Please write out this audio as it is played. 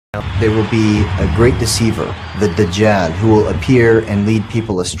There will be a great deceiver, the Dajjal, who will appear and lead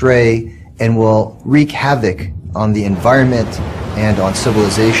people astray and will wreak havoc on the environment and on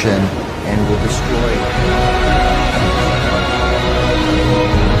civilization and will destroy.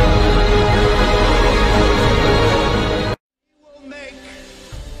 We will make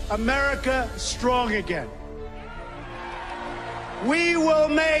America strong again. We will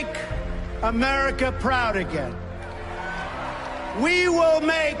make America proud again. We will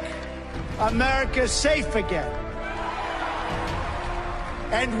make America safe again.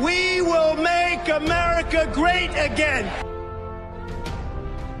 And we will make America great again.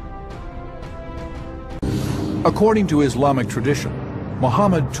 According to Islamic tradition,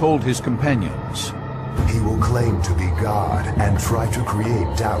 Muhammad told his companions, "He will claim to be God and try to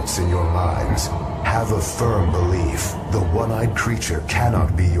create doubts in your minds. Have a firm belief. The one-eyed creature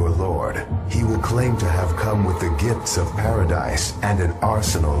cannot be your Lord. He will claim to have come with the gifts of paradise and an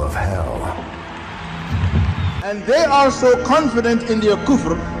arsenal of hell." And they are so confident in their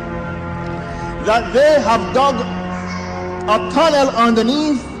kufr that they have dug a tunnel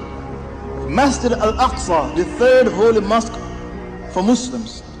underneath Masjid al-Aqsa, the third holy mosque for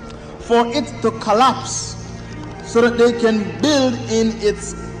Muslims, for it to collapse so that they can build in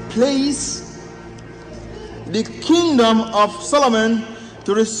its place the kingdom of Solomon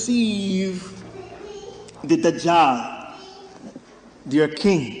to receive the Dajjal, their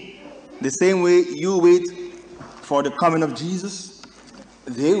king. The same way you wait for the coming of Jesus,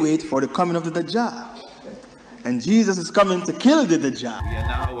 they wait for the coming of the Dajjal. And Jesus is coming to kill the Dajjal. We are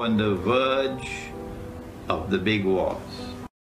now on the verge of the big wars.